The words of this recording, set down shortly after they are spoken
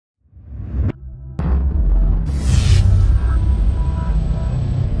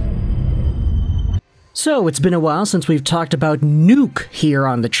So, it's been a while since we've talked about nuke here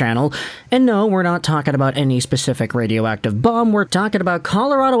on the channel, and no, we're not talking about any specific radioactive bomb, we're talking about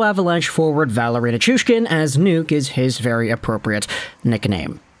Colorado Avalanche forward Valeri Nichushkin, as nuke is his very appropriate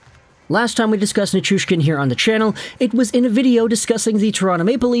nickname. Last time we discussed Nichushkin here on the channel, it was in a video discussing the Toronto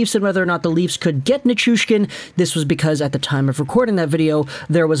Maple Leafs and whether or not the Leafs could get Nichushkin. This was because at the time of recording that video,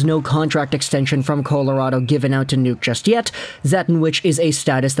 there was no contract extension from Colorado given out to Nuke just yet, that in which is a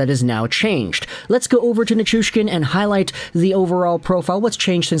status that is now changed. Let's go over to Nichushkin and highlight the overall profile, what's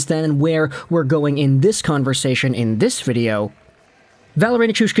changed since then, and where we're going in this conversation in this video. Valeri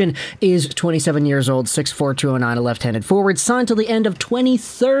Nichushkin is 27 years old, 6'4", 209, a left-handed forward, signed till the end of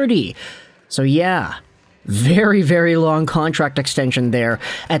 2030. So yeah, very, very long contract extension there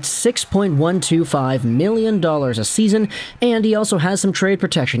at $6.125 million a season, and he also has some trade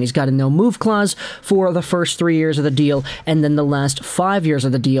protection. He's got a no-move clause for the first 3 years of the deal, and then the last 5 years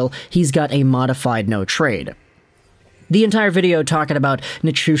of the deal, he's got a modified no-trade. The entire video talking about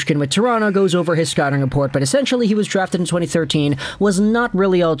Nichushkin with Toronto goes over his scouting report, but essentially he was drafted in 2013, was not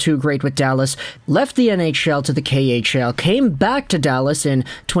really all too great with Dallas, left the NHL to the KHL, came back to Dallas in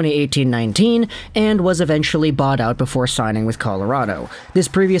 2018-19, and was eventually bought out before signing with Colorado. This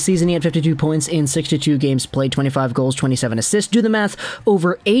previous season he had 52 points in 62 games played, 25 goals, 27 assists. Do the math,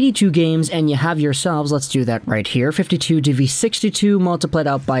 over 82 games, and you have yourselves, let's do that right here, 52 div 62 multiplied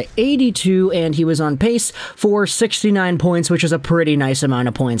out by 82, and he was on pace for 69 points, which is a pretty nice amount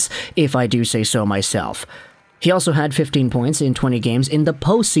of points, if I do say so myself. He also had 15 points in 20 games in the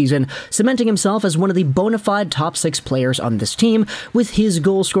postseason, cementing himself as one of the bona fide top 6 players on this team, with his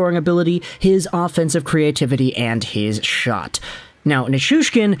goal-scoring ability, his offensive creativity, and his shot. Now,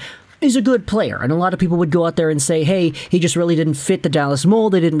 Nichushkin is a good player, and a lot of people would go out there and say, hey, he just really didn't fit the Dallas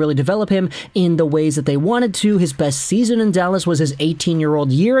mold, they didn't really develop him in the ways that they wanted to. His best season in Dallas was his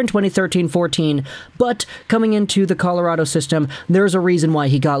 18-year-old year in 2013-14, but coming into the Colorado system, there's a reason why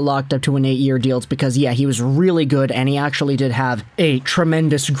he got locked up to an 8-year deal. It's because, yeah, he was really good, and he actually did have a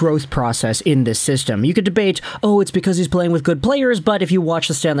tremendous growth process in this system. You could debate, oh, it's because he's playing with good players, but if you watch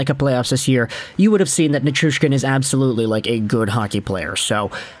the Stanley Cup Playoffs this year, you would have seen that Nichushkin is absolutely like a good hockey player, so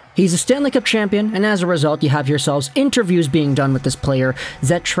he's a Stanley Cup champion, and as a result, you have yourselves interviews being done with this player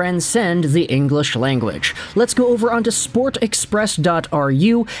that transcend the English language. Let's go over onto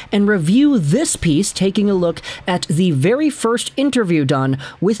sportexpress.ru and review this piece, taking a look at the very first interview done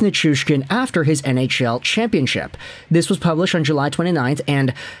with Nichushkin after his NHL championship. This was published on July 29th,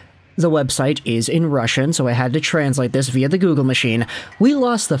 and the website is in Russian, so I had to translate this via the Google machine. We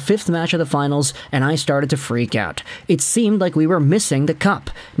lost the 5th match of the finals, and I started to freak out. It seemed like we were missing the cup,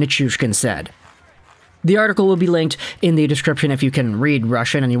 Nichushkin said. The article will be linked in the description if you can read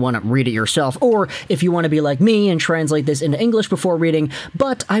Russian and you want to read it yourself, or if you want to be like me and translate this into English before reading,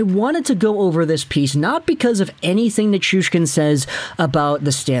 but I wanted to go over this piece not because of anything Nichushkin says about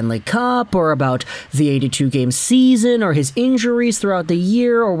the Stanley Cup, or about the 82-game season, or his injuries throughout the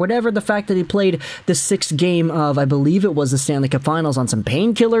year, or whatever, the fact that he played the 6th game of, I believe it was the Stanley Cup Finals, on some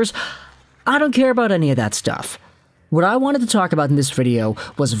painkillers. I don't care about any of that stuff. What I wanted to talk about in this video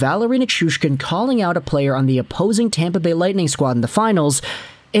was Valeri Nichushkin calling out a player on the opposing Tampa Bay Lightning squad in the finals,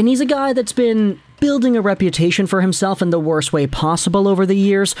 and he's a guy that's been building a reputation for himself in the worst way possible over the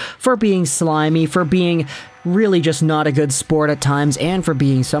years, for being slimy, for being really just not a good sport at times, and for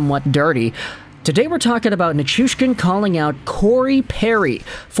being somewhat dirty. Today we're talking about Nichushkin calling out Corey Perry,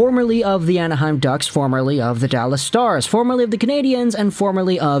 formerly of the Anaheim Ducks, formerly of the Dallas Stars, formerly of the Canadiens, and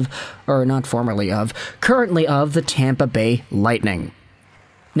formerly of, or not formerly of, currently of the Tampa Bay Lightning.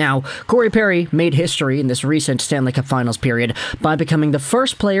 Now, Corey Perry made history in this recent Stanley Cup Finals period by becoming the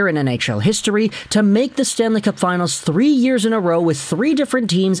first player in NHL history to make the Stanley Cup Finals 3 years in a row with 3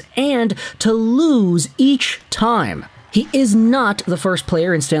 different teams and to lose each time. He is not the first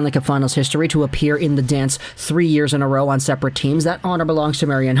player in Stanley Cup Finals history to appear in the dance 3 years in a row on separate teams. That honor belongs to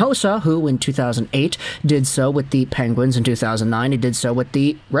Marian Hossa, who in 2008 did so with the Penguins. In 2009, he did so with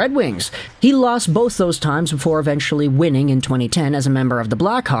the Red Wings. He lost both those times before eventually winning in 2010 as a member of the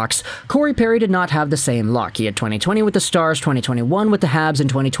Blackhawks. Corey Perry did not have the same luck. He had 2020 with the Stars, 2021 with the Habs, and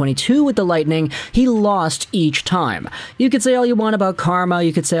 2022 with the Lightning. He lost each time. You could say all you want about karma,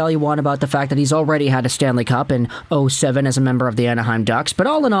 you could say all you want about the fact that he's already had a Stanley Cup in 2007 as a member of the Anaheim Ducks, but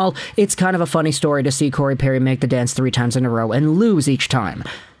all in all, it's kind of a funny story to see Corey Perry make the dance 3 times in a row and lose each time.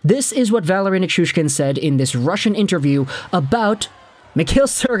 This is what Valeri Nichushkin said in this Russian interview about Mikhail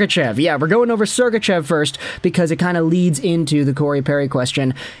Sergachev. Yeah, we're going over Sergachev first because it kind of leads into the Corey Perry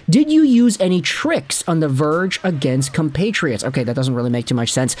question. Did you use any tricks on the verge against compatriots? Okay, that doesn't really make too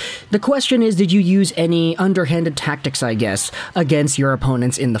much sense. The question is, did you use any underhanded tactics, I guess, against your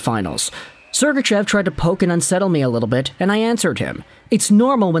opponents in the finals? Sergachev tried to poke and unsettle me a little bit, and I answered him. It's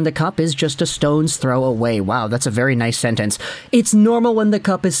normal when the cup is just a stone's throw away. Wow, that's a very nice sentence. It's normal when the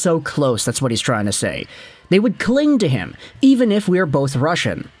cup is so close, that's what he's trying to say. They would cling to him, even if we're both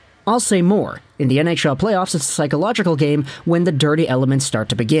Russian. I'll say more. In the NHL playoffs, it's a psychological game when the dirty elements start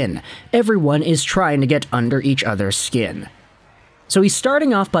to begin. Everyone is trying to get under each other's skin. So he's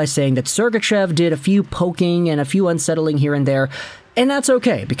starting off by saying that Sergachev did a few poking and a few unsettling here and there, and that's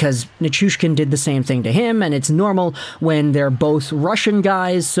okay, because Nichushkin did the same thing to him, and it's normal when they're both Russian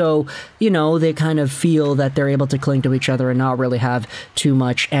guys, so, you know, they kind of feel that they're able to cling to each other and not really have too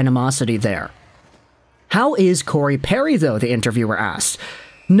much animosity there. How is Corey Perry, though, the interviewer asked.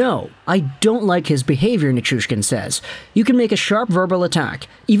 No, I don't like his behavior, Nichushkin says. You can make a sharp verbal attack,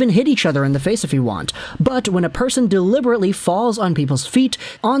 even hit each other in the face if you want, but when a person deliberately falls on people's feet,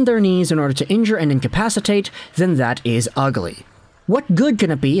 on their knees in order to injure and incapacitate, then that is ugly. What good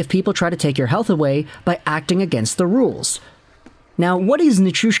can it be if people try to take your health away by acting against the rules? Now, what is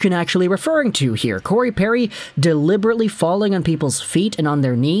Nichushkin actually referring to here? Corey Perry deliberately falling on people's feet and on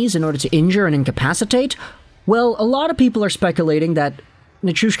their knees in order to injure and incapacitate? Well, a lot of people are speculating that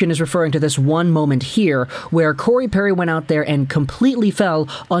Nichushkin is referring to this one moment here where Corey Perry went out there and completely fell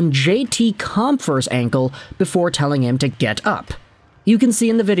on JT Compher's ankle before telling him to get up. You can see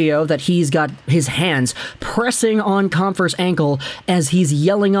in the video that he's got his hands pressing on Compher's ankle as he's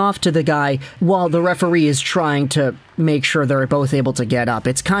yelling off to the guy while the referee is trying to make sure they're both able to get up.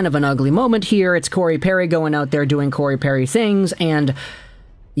 It's kind of an ugly moment here. It's Corey Perry going out there doing Corey Perry things, and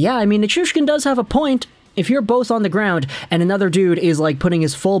yeah, I mean, Nichushkin does have a point. If you're both on the ground and another dude is like putting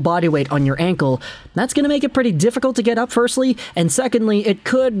his full body weight on your ankle, that's going to make it pretty difficult to get up, firstly, and secondly, it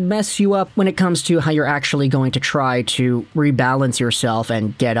could mess you up when it comes to how you're actually going to try to rebalance yourself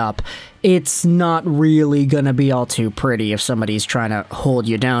and get up. It's not really going to be all too pretty if somebody's trying to hold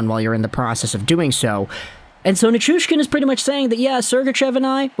you down while you're in the process of doing so. And so Nichushkin is pretty much saying that, yeah, Sergachev and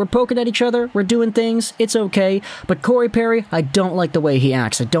I, we're poking at each other, we're doing things, it's okay, but Corey Perry, I don't like the way he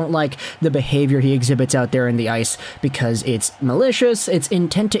acts, I don't like the behavior he exhibits out there in the ice, because it's malicious, it's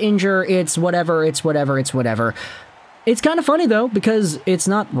intent to injure, it's whatever, it's whatever, it's whatever. It's kind of funny, though, because it's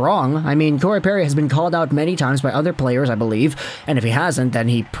not wrong. I mean, Corey Perry has been called out many times by other players, I believe, and if he hasn't, then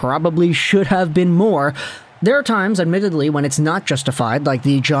he probably should have been more. There are times, admittedly, when it's not justified, like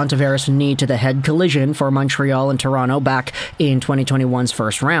the John Tavares knee-to-the-head collision for Montreal and Toronto back in 2021's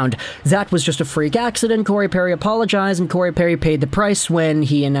first round. That was just a freak accident. Corey Perry apologized, and Corey Perry paid the price when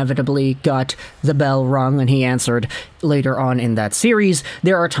he inevitably got the bell rung, and he answered later on in that series.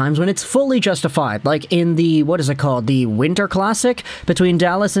 There are times when it's fully justified, like in the, what is it called, the Winter Classic between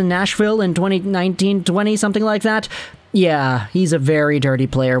Dallas and Nashville in 2019-20, something like that. Yeah, he's a very dirty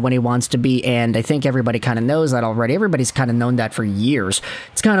player when he wants to be, and I think everybody kind of knows that already. Everybody's kind of known that for years.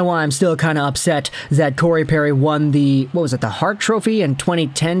 It's kind of why I'm still kind of upset that Corey Perry won the, what was it, the Hart Trophy in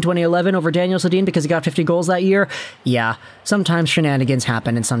 2010-2011 over Daniel Sedin because he got 50 goals that year. Yeah, sometimes shenanigans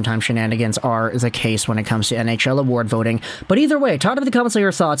happen, and sometimes shenanigans are the case when it comes to NHL award voting. But either way, talk in the comments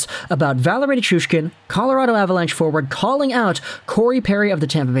your thoughts about Valeri Nichushkin, Colorado Avalanche forward, calling out Corey Perry of the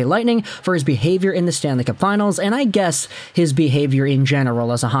Tampa Bay Lightning for his behavior in the Stanley Cup Finals, and I guess his behavior in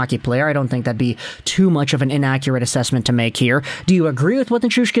general as a hockey player. I don't think that'd be too much of an inaccurate assessment to make here. Do you agree with what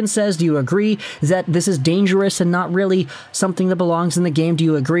Nichushkin says? Do you agree that this is dangerous and not really something that belongs in the game? Do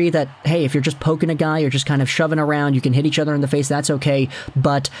you agree that, hey, if you're just poking a guy, you're just kind of shoving around, you can hit each other in the face, that's okay,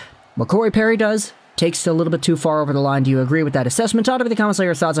 but what Corey Perry does takes it a little bit too far over the line. Do you agree with that assessment? Talk in the comments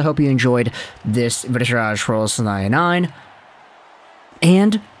your thoughts. I hope you enjoyed this Juraj Rolls 99,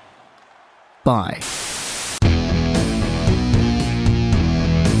 and bye.